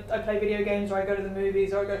 like I play video games, or I go to the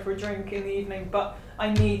movies, or I go for a drink in the evening, but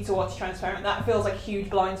I need to watch Transparent. That feels like a huge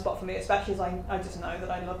blind spot for me, especially as I just know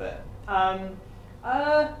that I love it. Trying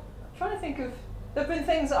to think of, there have been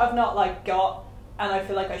things that I've not like got and I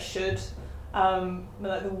feel like I should,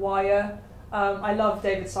 like The Wire. I love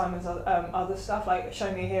David Simon's other stuff, like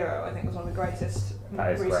Show Me a Hero, I think was one of the greatest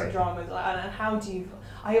recent dramas. And how do you...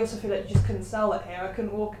 I also feel like you just couldn't sell it here. I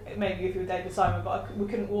couldn't walk... Maybe if you were David Simon, but we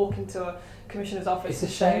couldn't walk into a commissioner's office.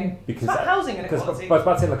 It's a shame. Because it's about housing inequality. I was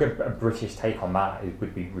about to say, like, a British take on that, it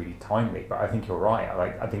would be really timely, but I think you're right.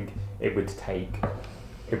 I think it would take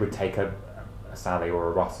a Sally or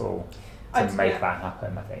a Russell to make that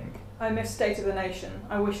happen, I think. I miss State of the Nation.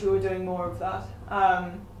 I wish we were doing more of that.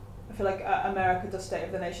 I feel like America does State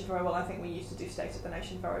of the Nation very well. I think we used to do State of the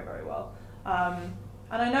Nation very, very well. And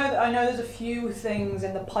I know there's a few things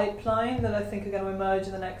in the pipeline that I think are going to emerge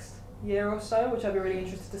in the next year or so, which I'd be really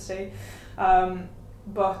interested to see.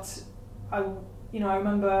 But I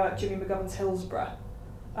remember Jimmy McGovern's Hillsborough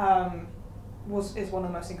is one of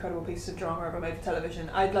the most incredible pieces of drama ever made for television.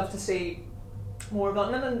 I'd love to see more of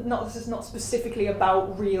that. This is not specifically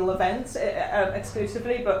about real events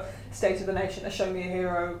exclusively, but State of the Nation, A Show Me a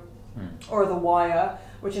Hero, or The Wire,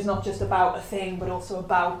 which is not just about a thing, but also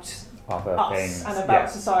about other us things. And about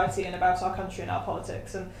society and about our country and our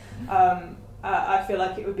politics. And I feel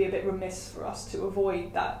like it would be a bit remiss for us to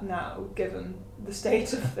avoid that now, given the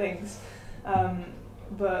state of things.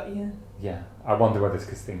 But yeah. Yeah, I wonder whether it's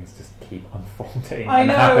because things just keep unfolding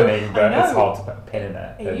and happening, but it's hard to put a pin in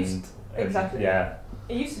it. Exactly. Yeah.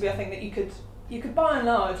 It used to be, I think, that you could by and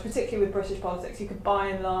large, particularly with British politics, you could by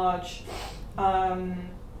and large,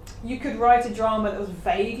 you could write a drama that was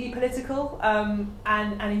vaguely political, and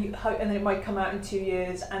then it might come out in 2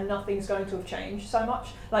 years and nothing's going to have changed so much.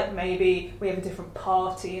 Like maybe we have a different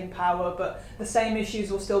party in power, but the same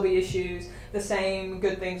issues will still be issues. The same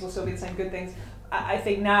good things will still be the same good things. I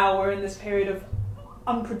think now we're in this period of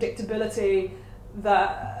unpredictability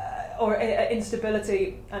or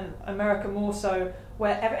instability, and America more so,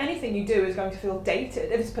 where anything you do is going to feel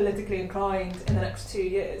dated if it's politically inclined in the next 2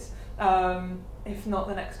 years, if not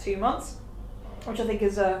the next 2 months, which I think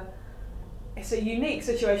is it's a unique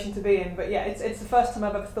situation to be in. But yeah, it's the first time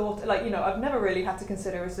I've ever thought, I've never really had to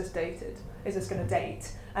consider, is this dated? Is this going to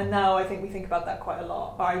date? And now I think we think about that quite a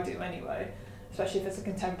lot. I do anyway. Especially if it's a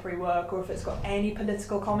contemporary work or if it's got any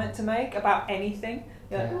political comment to make about anything.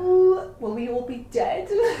 You're like, ooh, will we all be dead?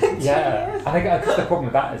 Yeah, I think the problem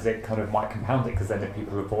with that is it kind of might compound it, because then if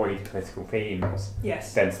people avoid political themes,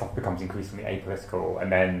 yes, then stuff becomes increasingly apolitical, and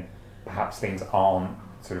then perhaps things aren't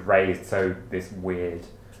sort of raised, so this weird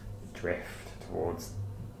drift towards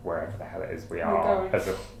wherever the hell it is we are as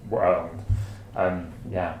a world.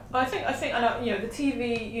 Yeah. I think the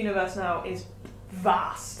TV universe now is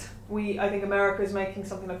vast. I think America is making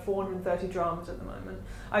something like 430 dramas at the moment.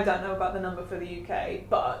 I don't know about the number for the UK,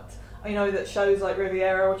 but I know that shows like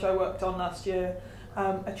Riviera, which I worked on last year,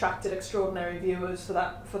 attracted extraordinary viewers for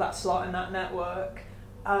that slot in that network.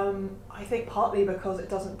 I think partly because it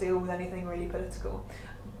doesn't deal with anything really political.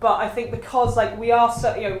 But I think because we are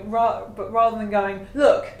so, but rather than going,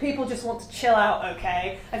 look, people just want to chill out,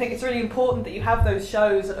 okay? I think it's really important that you have those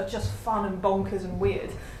shows that are just fun and bonkers and weird,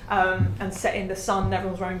 and set in the sun, and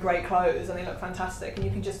everyone's wearing great clothes and they look fantastic and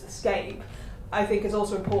you can just escape. I think it's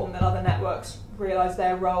also important that other networks realise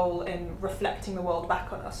their role in reflecting the world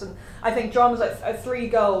back on us. And I think dramas like Three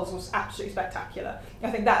Girls was absolutely spectacular. I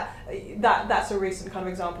think that's a recent kind of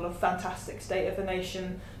example of fantastic State of the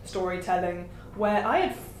Nation storytelling, where I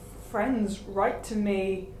had friends write to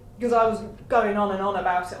me, because I was going on and on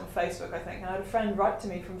about it on Facebook, I think, and I had a friend write to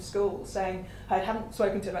me from school saying, I hadn't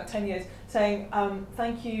spoken to in about 10 years, saying,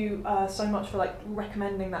 thank you so much for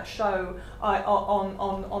recommending that show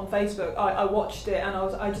on Facebook. I watched it and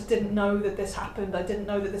I just didn't know that this happened. I didn't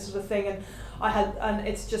know that this was a thing, and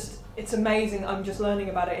it's amazing. I'm just learning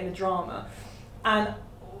about it in a drama, and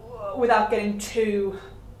without getting too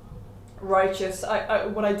righteous,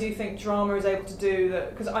 what I do think drama is able to do,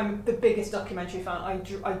 that because I'm the biggest documentary fan,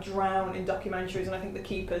 I drown in documentaries, and I think The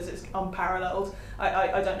Keepers is unparalleled.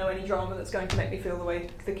 I don't know any drama that's going to make me feel the way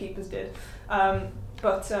The Keepers did,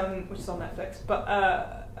 but which is on Netflix. But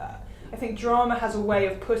I think drama has a way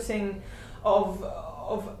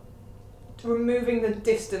of removing the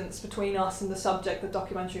distance between us and the subject that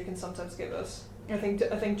documentary can sometimes give us. I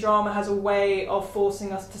think drama has a way of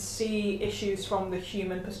forcing us to see issues from the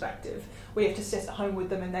human perspective. We have to sit at home with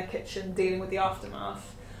them in their kitchen, dealing with the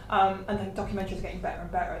aftermath. And I think documentaries are getting better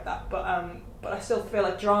and better at that. But I still feel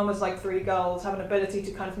like dramas like Three Girls have an ability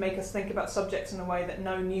to kind of make us think about subjects in a way that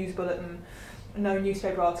no news bulletin, no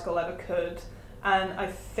newspaper article ever could. And I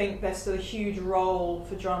think there's still a huge role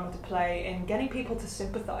for drama to play in getting people to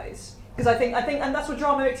sympathise. Because I think, and that's what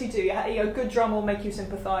drama makes you do. Good drama will make you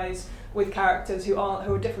sympathise with characters who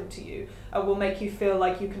are different to you, will make you feel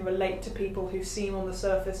like you can relate to people who seem on the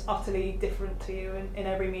surface utterly different to you in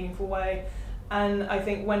every meaningful way. And I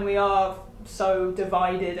think when we are so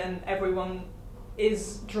divided and everyone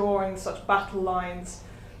is drawing such battle lines,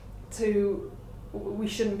 we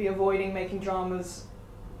shouldn't be avoiding making dramas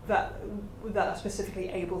that are specifically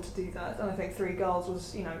able to do that. And I think Three Girls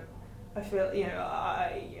was, I feel,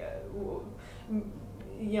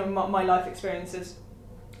 my life experiences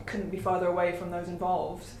couldn't be farther away from those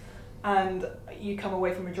involved, and you come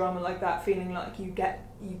away from a drama like that feeling like you get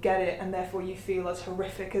it, and therefore you feel as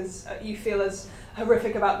horrific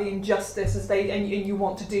about the injustice as and you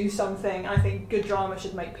want to do something. I think good drama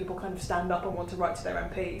should make people kind of stand up and want to write to their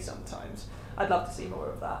MP sometimes. I'd love to see more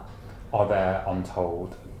of that. Are there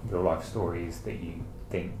untold real life stories that you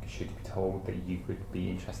think should be told that you would be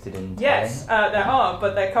interested in telling? Yes, there are,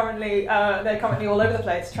 but they're currently all over the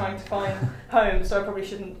place trying to find homes, so I probably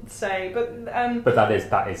shouldn't say. But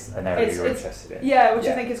that is an area you're interested in. Yeah, which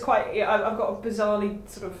I think is quite. I've got a bizarrely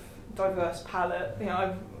sort of diverse palette.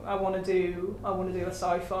 I want to do a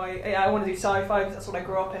sci-fi. I want to do sci-fi because that's what I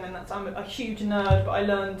grew up in, and I'm a huge nerd. But I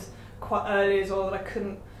learned quite early as well that I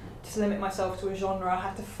couldn't just limit myself to a genre. I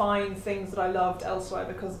had to find things that I loved elsewhere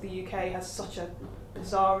because the UK has such a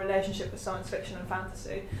bizarre relationship with science fiction and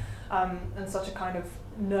fantasy, and such a kind of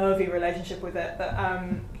nervy relationship with it that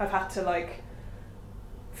I've had to like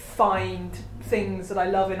find things that I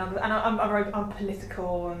love in other, and I'm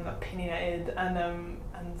political and opinionated and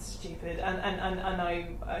stupid and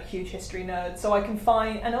I'm a huge history nerd, so I can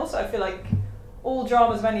find, and also I feel like all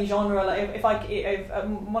dramas of any genre, like if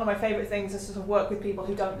one of my favourite things is to sort of work with people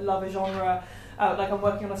who don't love a genre. Like I'm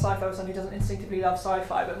working on a sci-fi with someone who doesn't instinctively love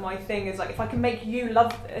sci-fi, but my thing is like if I can make you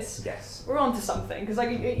love this, yes, we're onto something. Because like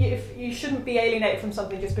if you shouldn't be alienated from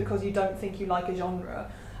something just because you don't think you like a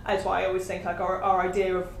genre. That's why I always think like our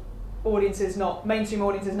idea of mainstream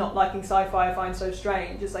audiences not liking sci-fi I find so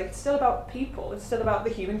strange. It's like it's still about people. It's still about the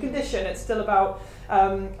human condition. It's still about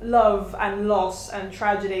love and loss and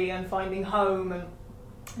tragedy and finding home, and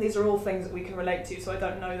these are all things that we can relate to. So I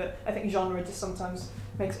don't know that I think genre just sometimes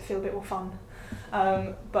makes it feel a bit more fun.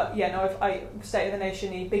 But yeah, no, if I State of the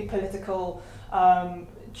Nation-y, big political,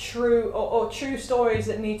 true stories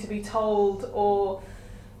that need to be told, or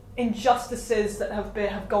injustices that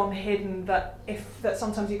have gone hidden, that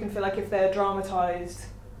sometimes you can feel like if they're dramatised,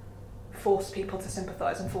 force people to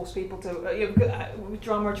sympathise and force people to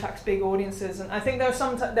drama attracts big audiences, and I think there's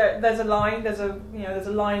a line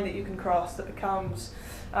that you can cross that becomes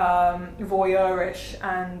voyeurish,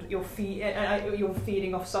 and you're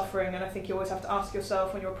feeding off suffering. And I think you always have to ask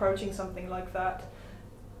yourself when you're approaching something like that,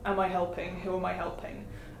 am I helping? Who am I helping?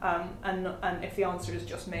 And if the answer is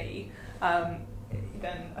just me,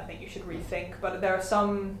 then I think you should rethink. But there are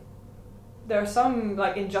some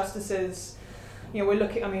like injustices. We're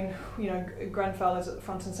looking. I mean, Grenfell is at the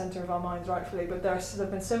front and centre of our minds, rightfully. But there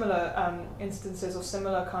have been similar instances or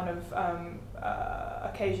similar kind of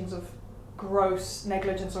occasions of gross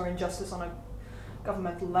negligence or injustice on a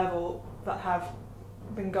governmental level that have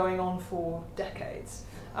been going on for decades.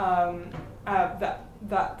 That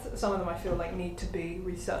some of them I feel like need to be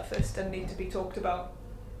resurfaced and need to be talked about.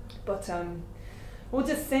 But we'll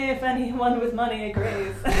just see if anyone with money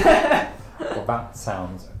agrees. Well, that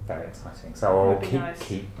sounds very exciting. So I'll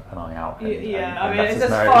keep an eye out. I mean, it's as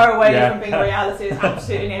far away from being reality as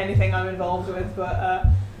absolutely anything I'm involved with. But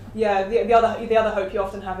the other hope you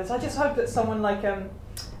often have is I just hope that someone like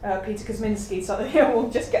Peter Kosminski will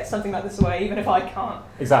just get something like this away, even if I can't.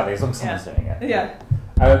 Exactly, as long as someone's doing it. Yeah.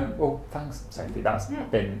 Well, thanks, Sophie. That's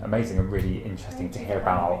been amazing and really interesting to hear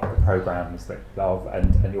about the programmes that you love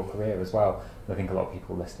and your career as well. And I think a lot of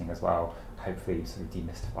people listening as well, hopefully sort of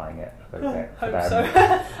demystifying it a little bit. Hope so.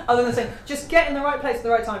 Other than saying, just get in the right place at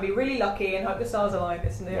the right time, be really lucky and hope the stars align,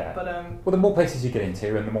 isn't it? Yeah. But well, the more places you get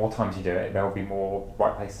into and the more times you do it, there will be more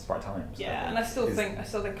right places, right times. Yeah, and I still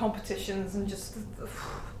think competitions and just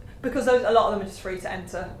because a lot of them are just free to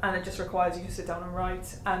enter, and it just requires you to sit down and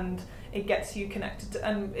write, and it gets you connected.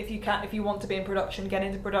 And if you want to be in production, get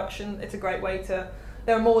into production. It's a great way to.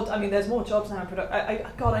 There's more jobs now in production.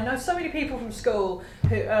 I know so many people from school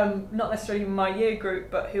who, not necessarily my year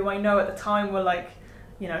group, but who I know at the time were like,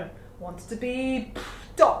 wanted to be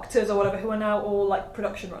doctors or whatever, who are now all like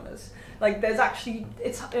production runners. Like there's actually,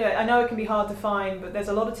 I know it can be hard to find, but there's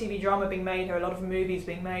a lot of TV drama being made here, a lot of movies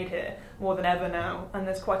being made here, more than ever now, and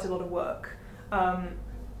there's quite a lot of work.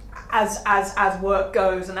 As work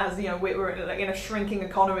goes, and as we're like in a shrinking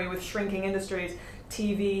economy with shrinking industries,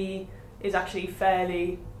 TV is actually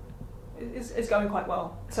is going quite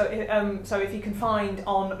well. So if you can find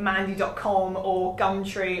on Mandy.com or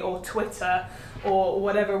Gumtree or Twitter or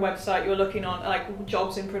whatever website you're looking on, like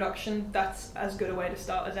jobs in production, that's as good a way to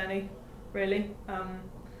start as any, really.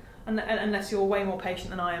 And unless you're way more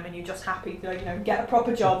patient than I am and you're just happy to get a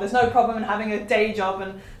proper job, there's no problem in having a day job.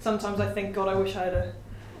 And sometimes I think, God, I wish I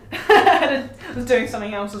was doing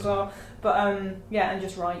something else as well. But and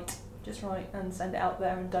just write and send it out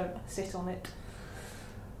there and don't sit on it.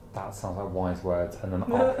 That sounds like wise words and an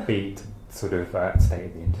upbeat sort of state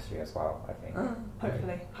of the industry as well, I think.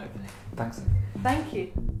 Hopefully. Thanks. Thank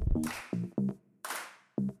you.